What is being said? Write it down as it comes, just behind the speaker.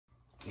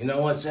You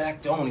know what,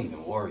 Jack? Don't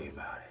even worry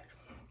about it.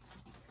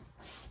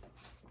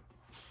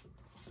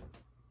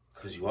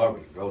 Because you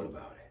already wrote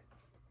about it.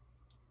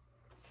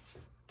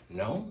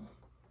 No?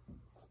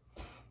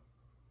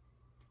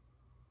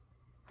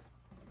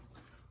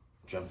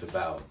 Dreamt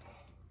about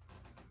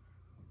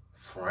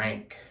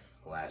Frank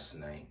last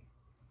night.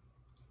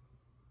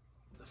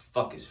 The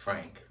fuck is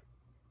Frank?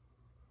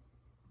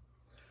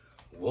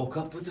 Woke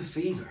up with a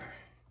fever.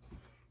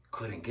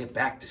 Couldn't get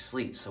back to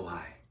sleep, so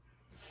I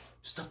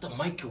stuffed a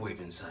microwave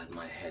inside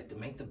my head to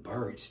make the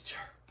birds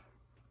chirp.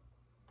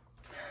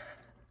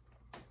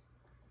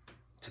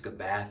 Took a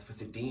bath with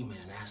the demon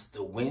and asked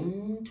the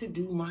wind to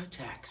do my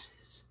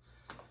taxes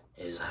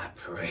as I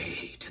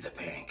pray to the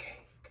pancake.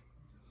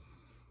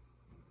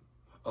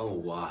 Oh,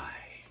 why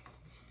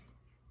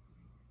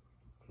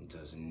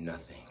does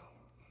nothing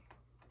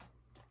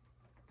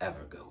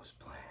ever go as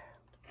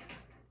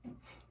planned?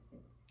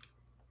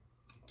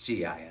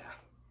 Gee, I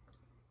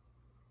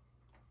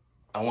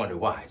wonder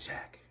why,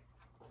 Jack.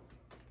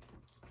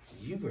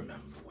 You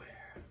remember where?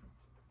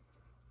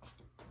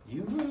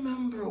 You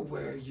remember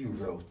where you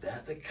wrote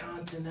that? The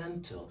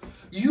Continental.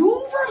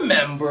 You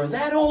remember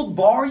that old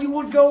bar you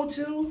would go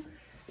to?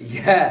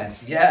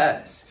 Yes,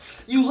 yes.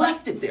 You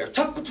left it there,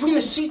 tucked between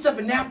the sheets of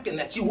a napkin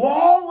that you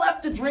all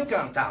left a drink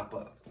on top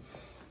of.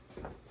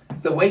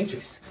 The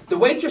waitress,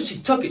 she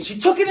took it. She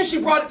took it and she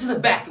brought it to the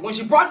back. And when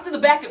she brought it to the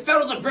back, it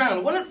fell to the ground.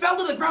 And when it fell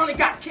to the ground, it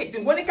got kicked.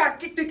 And when it got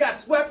kicked, it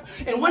got swept.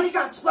 And when it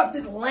got swept,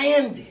 it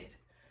landed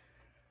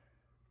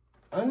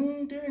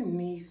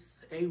underneath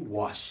a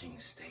washing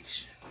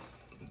station.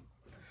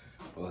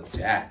 Well,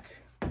 Jack,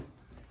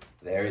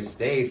 there it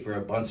stayed for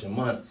a bunch of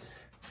months.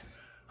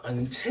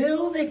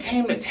 Until they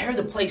came to tear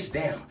the place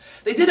down.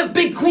 They did a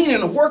big clean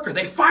and a worker.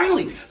 They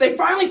finally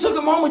took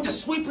a moment to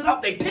sweep it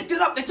up. They picked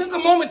it up. They took a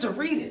moment to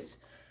read it.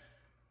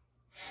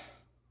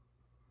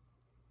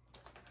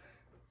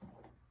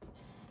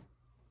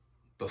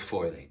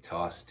 Before they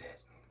tossed it.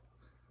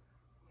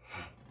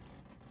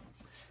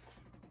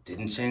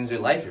 Didn't change their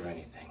life or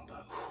anything,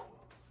 but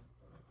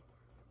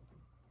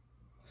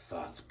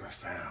thoughts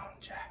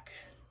profound, Jack.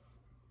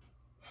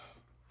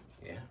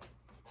 Yeah?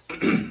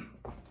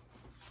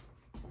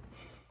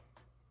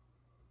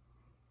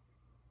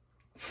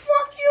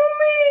 Fuck you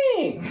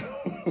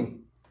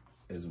mean?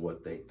 Is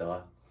what they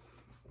thought.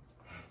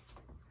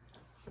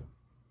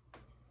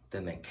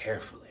 Then they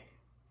carefully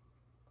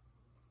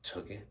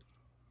took it,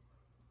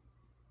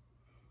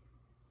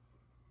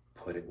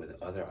 put it with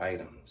other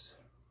items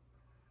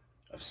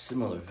of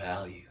similar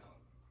value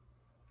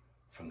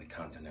from the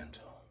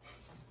Continental.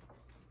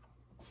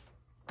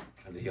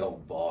 The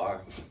old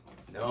bar.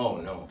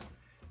 No,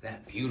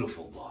 that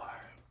beautiful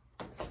bar.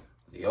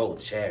 The old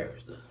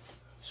chairs, the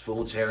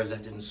swivel chairs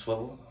that didn't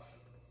swivel.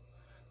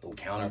 The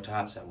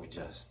countertops that were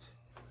just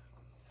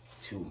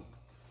too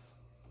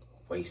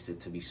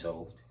wasted to be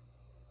sold.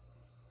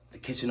 The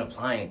kitchen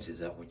appliances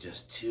that were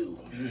just too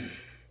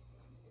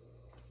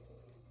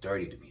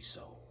dirty to be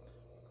sold.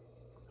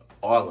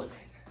 All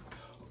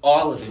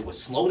of it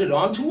was loaded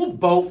onto a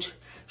boat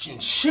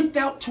and shipped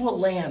out to a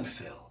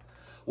landfill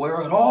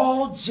where it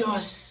all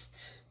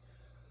just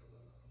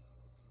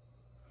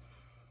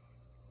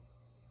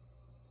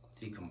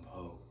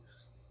decomposed.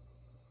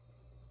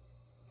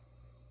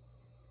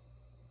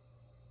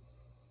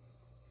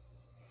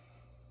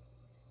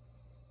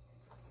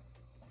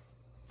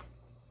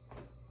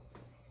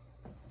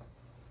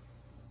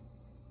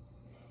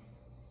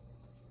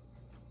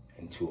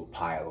 Into a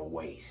pile of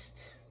waste.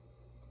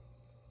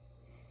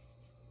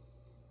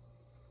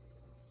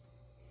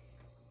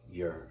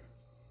 You're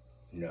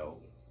no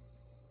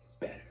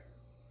better.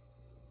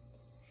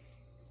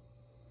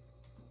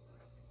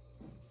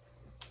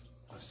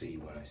 I'll see you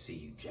when I see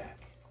you,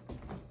 Jack.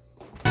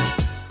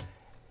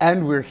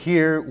 And we're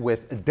here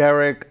with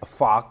Derek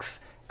Fox,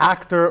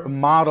 actor,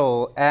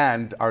 model,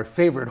 and our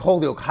favorite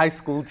Holyoke High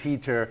School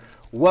teacher.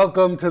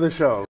 Welcome to the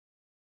show.